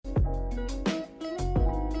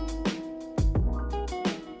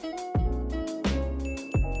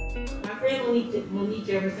Monique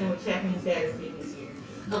Jefferson with Chapman Status Fitness here.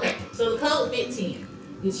 Okay, so the code FIT10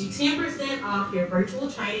 gets you 10% off your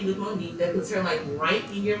virtual training with Monique that puts her like right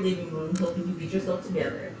in your living room helping you get yourself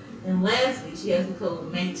together. And lastly, she has the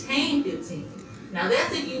code MAINTAIN15. Now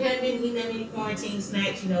that's if you haven't been eating that many quarantine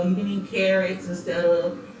snacks, you've been eating carrots instead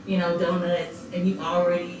of, donuts, and you've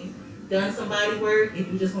already done some body work.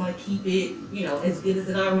 If you just want to keep it, as good as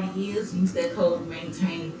it already is, use that code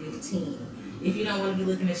MAINTAIN15. If you don't want to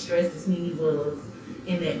be looking at stress, as Mimi was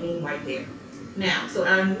in that meme right there. Now, so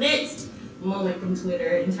our next moment from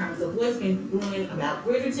Twitter in terms of what's been brewing about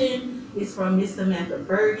Bridgerton is from Miss Samantha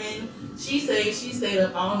Bergen. She says she stayed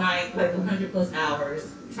up all night, like 100+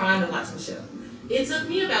 hours, trying to watch the show. It took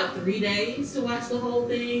me about 3 days to watch the whole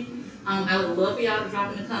thing. I would love for y'all to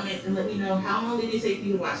drop in the comments and let me know how long did it take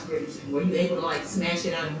you to watch Bridgerton. Were you able to like smash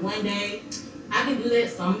it out in one day? I can do that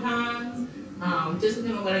sometimes, just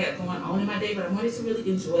depending on what I got going on in my day, but I wanted to really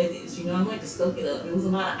enjoy this. I wanted to soak it up. It was a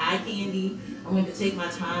lot of eye candy. I wanted to take my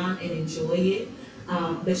time and enjoy it.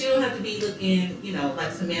 But you don't have to be looking,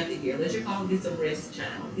 like Samantha here. Let your phone get some rest,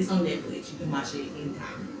 child. It's on Netflix. You can watch it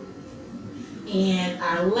anytime. And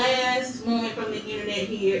our last moment from the internet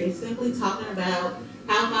here is simply talking about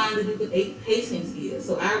how fine the Duke of Hastings is.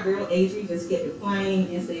 So our girl Adri just kept it plain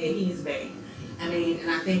and said he's bad. And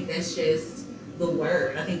I think that's just the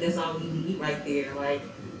word. I think that's all we need right there. Like,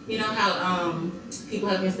 how people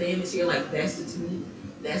have been saying this year, like, that's the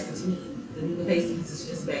tweet. That's the tweet. The Duke of Hastings is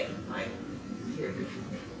just bad. Like, here.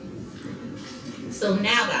 So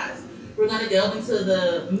now, guys, we're going to delve into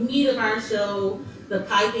the meat of our show, the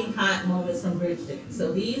piping hot moments from Bridgerton.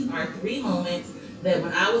 So these are 3 moments that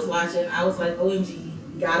when I was watching, I was like,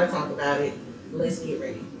 OMG, gotta talk about it. Let's get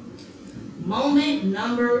ready. Moment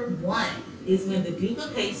number 1 is when the Duke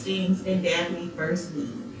of Hastings and Daphne first meet.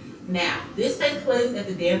 Now, this takes place at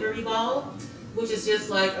the Danbury Ball, which is just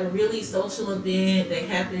like a really social event that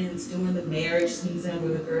happens during the marriage season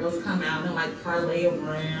where the girls come out and like parlay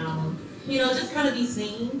around, just kind of be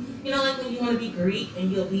seen. Like when you want to be Greek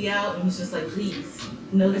and you'll be out and it's just like, please,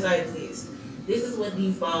 notice I exist. This is what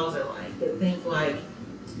these balls are like, but think like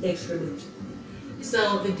extra legit.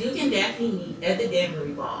 So the Duke and Daphne meet at the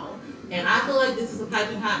Danbury Ball. And I feel like this is a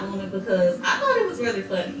piping hot moment because I thought it was rather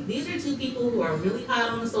funny. These are 2 people who are really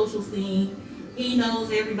hot on the social scene. He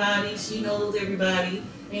knows everybody, she knows everybody,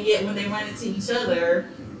 and yet when they run into each other,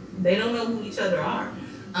 they don't know who each other are.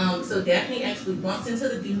 So Daphne actually bumps into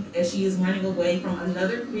the Duke as she is running away from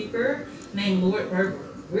another creeper named Lord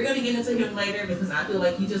Bergbrook. We're going to get into him later because I feel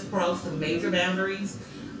like he just crossed some major boundaries.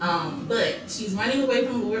 But she's running away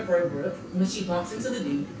from Lord Bergbrook when she bumps into the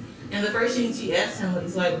Duke. And the first thing she asks him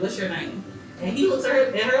is like, what's your name? And he looks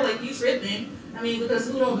at her like, you tripping. Because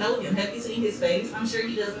who don't know him? Have you seen his face? I'm sure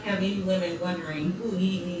he doesn't have any women wondering who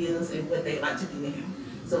he is and what they like to do to him.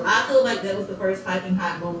 So I feel like that was the first piping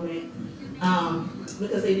hot moment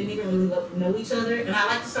because they didn't even really know each other. And I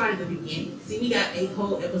like to start at the beginning. See, we got 8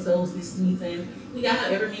 whole episodes this season. We got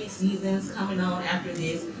however many seasons coming on after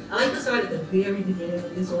this. I like to start at the very beginning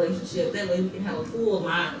of this relationship. That way we can have a full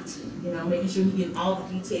alignment, making sure we get all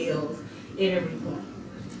the details at every point.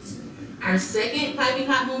 Our second piping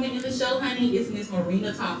hot moment in the show, honey, is Miss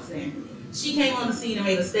Marina Thompson. She came on the scene and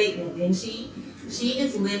made a statement, didn't she? She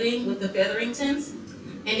is living with the Featheringtons.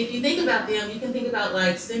 And if you think about them, you can think about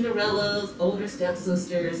like Cinderella's older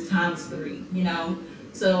stepsisters times 3,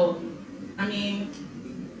 So,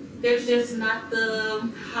 there's just not the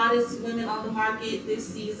hottest women on the market this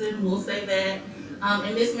season, we'll say that.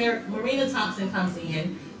 And Miss Marina Thompson comes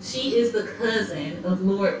in. She is the cousin of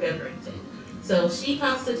Lord Featherington. So she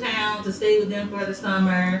comes to town to stay with them for the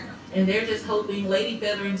summer, and they're just hoping, Lady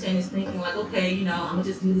Featherington is thinking like, okay, I'm gonna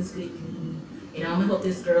just do this good deed. I'm gonna help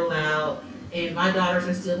this girl out, and my daughters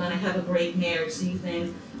are still gonna have a great marriage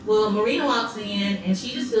season. Well, Marina walks in, and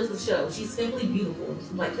she just steals the show. She's simply beautiful.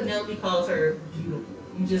 Like Penelope calls her beautiful.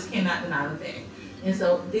 You just cannot deny the fact. And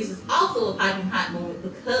so this is also a piping hot moment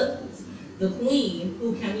because the queen,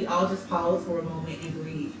 who can we all just pause for a moment and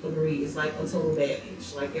agree is like a total bad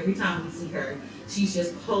bitch. Like every time we see her, she's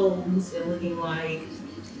just posed and looking like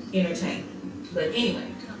entertaining. But anyway,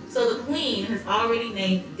 so the queen has already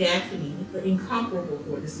named Daphne the incomparable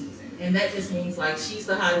for the season. And that just means like she's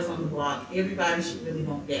the hottest on the block. Everybody should really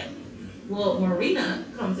want Daphne. Well, Marina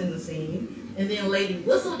comes in the scene, and then Lady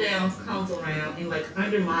Whistledowns comes around and like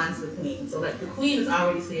undermines the queen. So like the queen has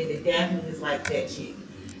already said that Daphne is like that chick.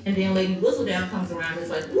 And then Lady Whistledown comes around and is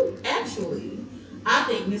like, ooh, actually, I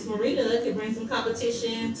think Miss Marina could bring some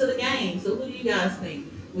competition to the game. So who do you guys think?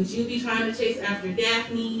 Would you be trying to chase after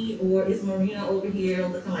Daphne, or is Marina over here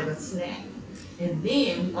looking like a snack? And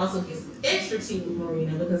then we also get some extra tea with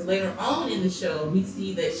Marina because later on in the show, we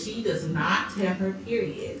see that she does not have her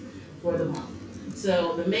period for the month.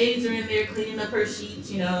 So the maids are in there cleaning up her sheets,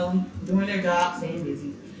 doing their job, staying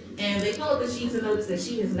busy. And they pull up the sheets and notice that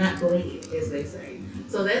she has not bled, as they say.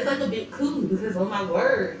 So that's like a bit cool because, oh my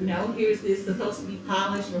word, here's this supposed to be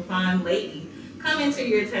polished, refined lady come into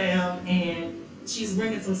your town and she's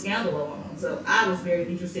bringing some scandal along. So I was very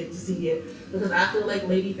interested to see it because I feel like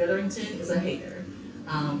Lady Featherington is a hater.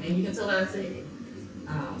 And you can tell I said it.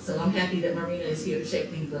 So I'm happy that Marina is here to shake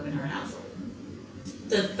things up in her household.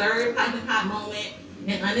 The third piping hot moment,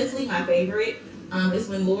 and honestly my favorite, is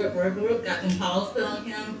when Lord Burbrook got them paws put on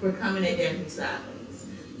him for coming at Daphne sideways.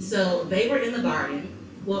 So they were in the garden.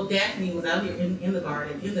 Well, Daphne was out here in the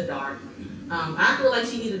garden, in the dark. I feel like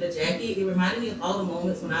she needed a jacket. It reminded me of all the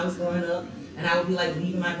moments when I was growing up and I would be like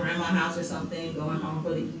leaving my grandma's house or something, going home for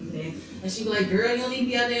the evening. And she'd be like, girl, you don't need to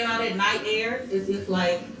be out there in all that night air. As if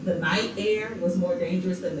like the night air was more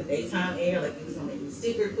dangerous than the daytime air. Like it was gonna make me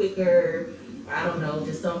sicker quicker. Or I don't know,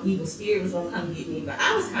 just some evil spirit was gonna come get me. But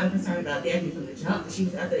I was kind of concerned about Daphne from the jump. She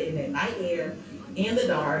was out there in that night air, in the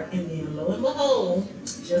dark, and then lo and behold,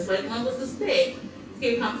 just like one would suspect,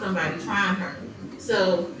 here comes somebody trying her.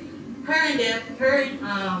 So her and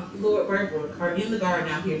Lord Burbrook are in the garden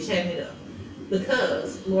out here chatting it up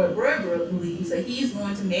because Lord Burbrook believes that he's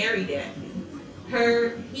going to marry Daphne.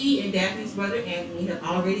 He and Daphne's brother Anthony have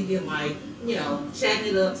already been like, chatting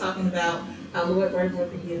it up, talking about how Lord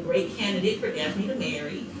Burbrook would be a great candidate for Daphne to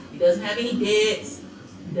marry. He doesn't have any debts,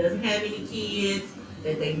 he doesn't have any kids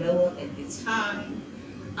that they know of at this time.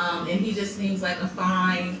 And he just seems like a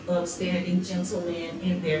fine, upstanding gentleman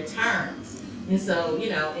in their terms. And so,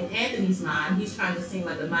 in Anthony's mind, he's trying to seem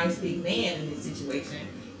like a nice big man in this situation.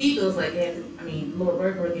 He feels like Lord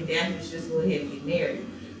Burbrook and Daphne should just go ahead and get married.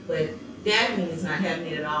 But Daphne is not having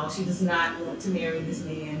it at all. She does not want to marry this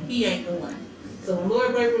man. He ain't the one. So when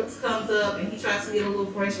Lord Burbrook comes up and he tries to get a little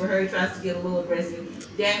fresh with her, he tries to get a little aggressive,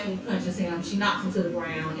 Daphne punches him, she knocks him to the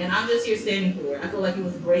ground, and I'm just here standing for it. I feel like it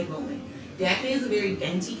was a great moment. Daphne is a very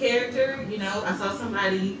dainty character, I saw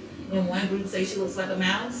somebody in one group say she looks like a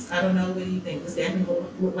mouse. I don't know, what do you think? Does Daphne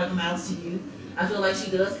look like a mouse to you? I feel like she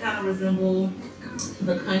does kind of resemble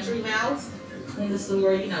the country mouse in the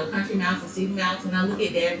story, country mouse and city mouse. When I look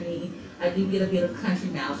at Daphne, I do get a bit of country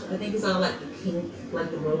mouse. I think it's all like the pink, like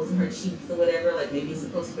the rose in her cheeks or whatever, like maybe it's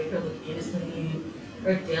supposed to make her look innocent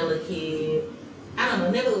or delicate. I don't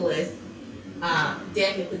know, nevertheless,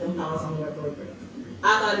 Daphne put them paws on Lord Burbrook.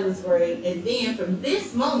 I thought it was great. And then from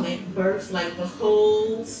this moment births like the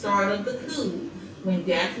whole start of the coup when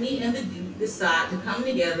Daphne and the Duke decide to come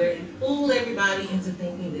together and fool everybody into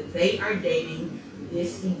thinking that they are dating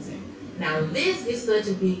this season. Now this is such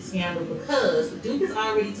a big scandal because the Duke has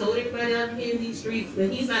already told everybody out here in these streets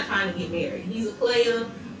that he's not trying to get married. He's a player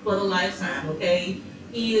for the lifetime, okay?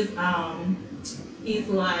 He is, he's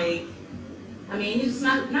like, he's just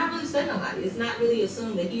not really studying nobody. It's not really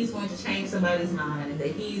assumed that he's going to change somebody's mind and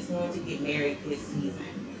that he's going to get married this season.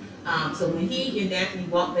 So when he and Daphne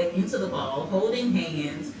walk back into the ball, holding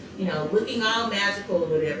hands, looking all magical or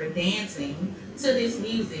whatever, dancing to this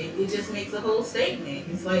music, it just makes a whole statement.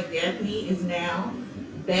 It's like Daphne is now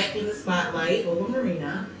back in the spotlight over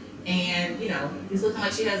Marina, and it's looking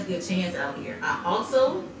like she has a good chance out here. I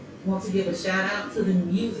also want to give a shout out to the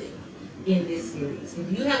music in this series.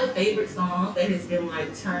 If you have a favorite song that has been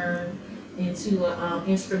like turned into an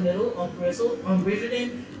instrumental on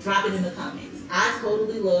Bridgerton, drop it in the comments. I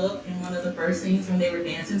totally loved in one of the first scenes when they were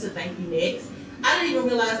dancing to Thank You Next. I didn't even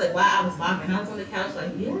realize like why I was bopping. I was on the couch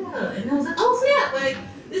like, yeah, and I was like, oh snap, like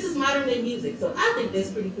this is modern day music. So I think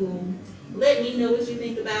that's pretty cool. Let me know what you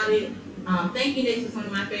think about it. Thank You Next is one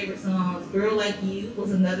of my favorite songs. Girl Like You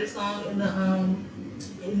was another song in the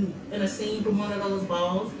in a scene from one of those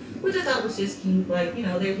balls, which I thought was just cute. Like,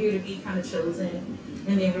 they're here to be kind of chosen,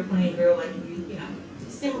 and then we're playing Girl Like You,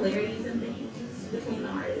 similarities and things between the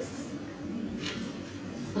artists.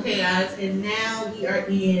 Okay, guys, and now we are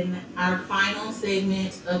in our final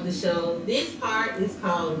segment of the show. This part is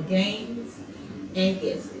called Games and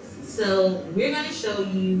Guesses. So we're going to show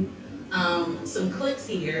you some clips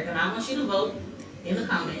here, and I want you to vote in the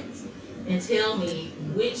comments and tell me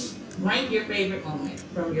rank your favorite moment,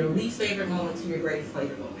 from your least favorite moment to your greatest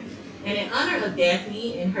favorite moment. And in honor of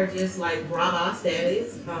Daphne and her just like brava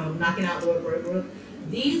status, knocking out Lord Burbrook,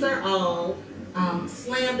 these are all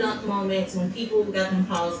slam dunk moments when people got them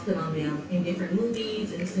paws put on them in different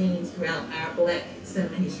movies and scenes throughout our Black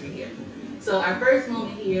cinema history here. So our first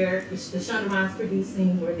moment here is the Shonda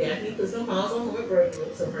producing where Daphne puts some paws on Lord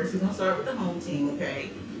Burbrook. So first we're gonna start with the home team, okay?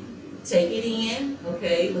 Take it in,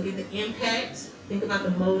 okay? Look at the impact Think about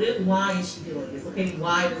the motive. Why is she doing this? Okay,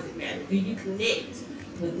 why does it matter? Do you connect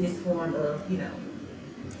with this form of,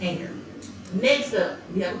 anger? Next up,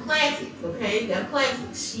 we have a classic, okay? We got a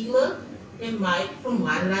classic. Sheila and Mike from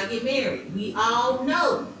Why Did I Get Married? We all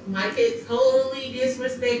know Mike had totally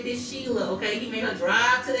disrespected Sheila, okay? He made her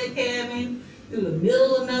drive to that cabin through the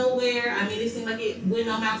middle of nowhere. I mean, it seemed like it went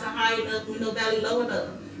no mountain high enough, went no valley low enough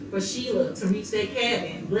for Sheila to reach that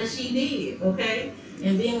cabin, but she did, okay?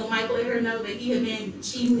 And then when Mike let her know that he had been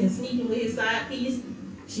cheating and sneaking with his side piece,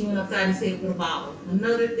 she went upside his head with a bottle.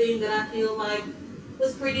 Another thing that I feel like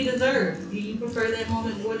was pretty deserved. Do you prefer that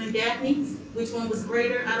moment more than Daphne's? Which one was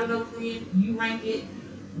greater? I don't know, friend. You rank it.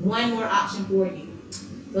 One more option for you.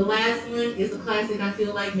 The last one is a classic. I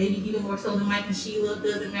feel like maybe even more so than Mike and Sheila.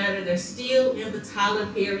 Doesn't matter. They're still in the Tyler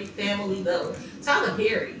Perry family, though. Tyler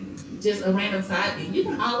Perry, just a random side thing. You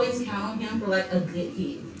can always count on him for like a good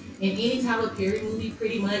hit. In any Tyler Perry movie,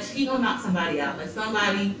 pretty much, he gonna knock somebody out. Like a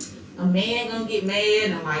man gonna get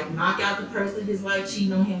mad and like knock out the person his wife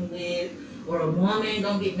cheating on him with. Or a woman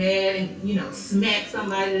gonna get mad and smack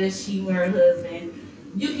somebody that's cheating with her husband.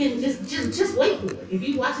 You can just wait for it. If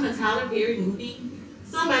you're watching a Tyler Perry movie,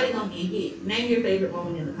 somebody gonna get hit. Name your favorite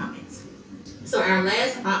moment in the comments. So our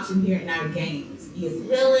last option here in our games is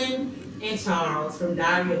Helen and Charles from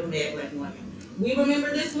Diary of a Mad Black Woman. We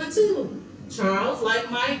remember this one too. Charles, like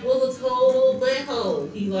Mike, was a total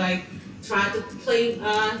butthole. He tried to play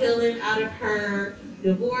Helen out of her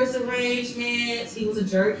divorce arrangements. He was a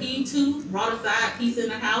jerk. He too brought a side piece in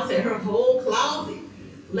the house, had her whole closet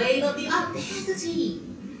laid up. The audacity.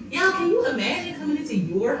 Y'all, can you imagine coming into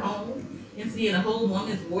your home and seeing a whole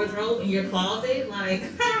woman's wardrobe in your closet? Like,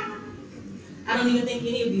 I don't even think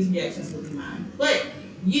any of these reactions would be mine. But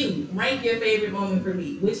you, rank your favorite moment for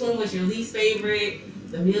me. Which one was your least favorite,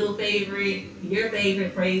 the middle favorite, your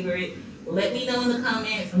favorite? Let me know in the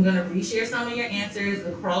comments. I'm going to reshare some of your answers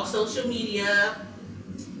across social media.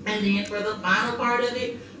 And then for the final part of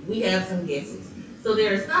it, we have some guesses. So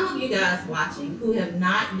there are some of you guys watching who have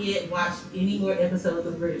not yet watched any more episodes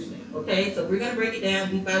of Bridgerton, okay? So we're going to break it down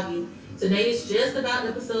week by week. Today is just about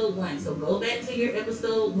episode 1. So go back to your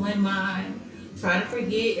episode 1 mind. Try to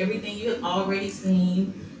forget everything you have already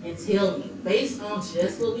seen and tell me, based on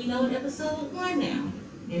just what we know in episode 1 now,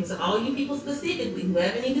 and to all you people specifically who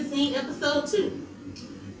haven't even seen episode 2,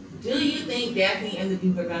 do you think Daphne and the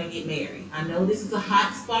Duke are going to get married? I know this is a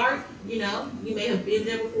hot spark, you may have been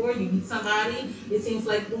there before, you meet somebody, it seems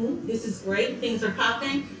like, ooh, this is great, things are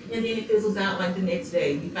popping, and then it fizzles out like the next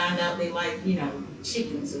day. You find out they like,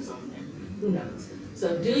 chickens or something, who knows?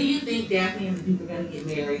 So do you think Daphne and the Duke are going to get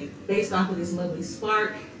married based off of this lovely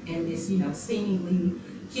spark and this, seemingly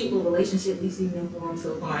cute little relationship we've seen them form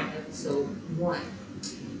so far in episode 1?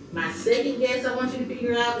 My second guess I want you to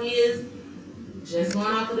figure out is, just going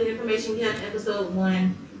off of the information we have in episode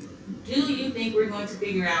 1, do you think we're going to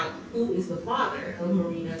figure out who is the father of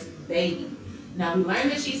Marina's baby? Now, we learned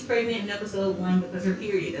that she's pregnant in episode 1 because her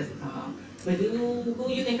period doesn't come. But who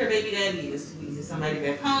do you think her baby daddy is? Is it somebody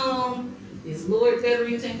back home? Is Lord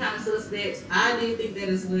Featherington kind of suspect? I did think that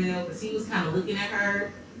as well, because he was kind of looking at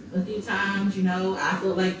her a few times, I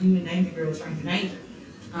felt like you and Danger Girl, Stranger Danger.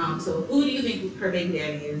 So who do you think her baby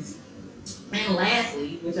daddy is? And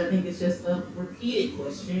lastly, which I think is just a repeated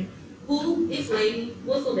question, who is Lady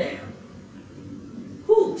Whistledown?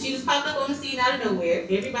 Who? She just popped up on the scene out of nowhere.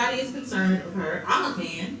 Everybody is concerned of her. I'm a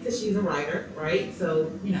fan because she's a writer, right?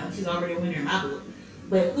 So, she's already a winner in my book.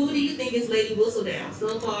 But who do you think is Lady Whistledown?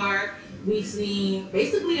 So far, we've seen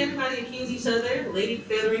basically everybody accuse each other. Lady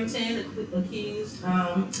Featherington accused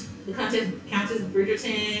the Countess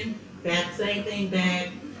Bridgerton, same thing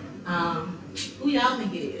back. Who y'all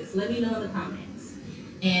think it is? Let me know in the comments.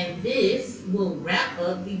 And this will wrap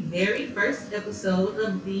up the very first episode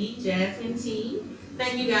of the Jasmine Tea.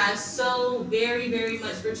 Thank you guys so very, very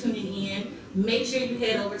much for tuning in. Make sure you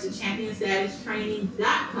head over to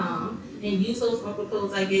championstatustraining.com and use those offer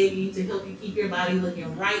codes I gave you to help you keep your body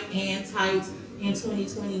looking right and tight in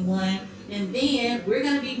 2021. And then we're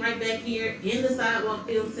going to be right back here in the Sidewalk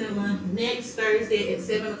Film Cinema next Thursday at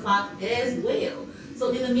 7 o'clock as well. So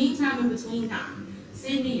in the meantime, in between time,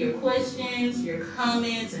 send me your questions, your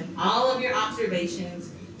comments, and all of your observations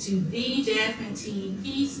to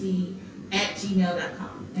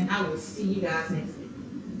thejasminetpc@gmail.com. And I will see you guys next week.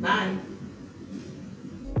 Bye.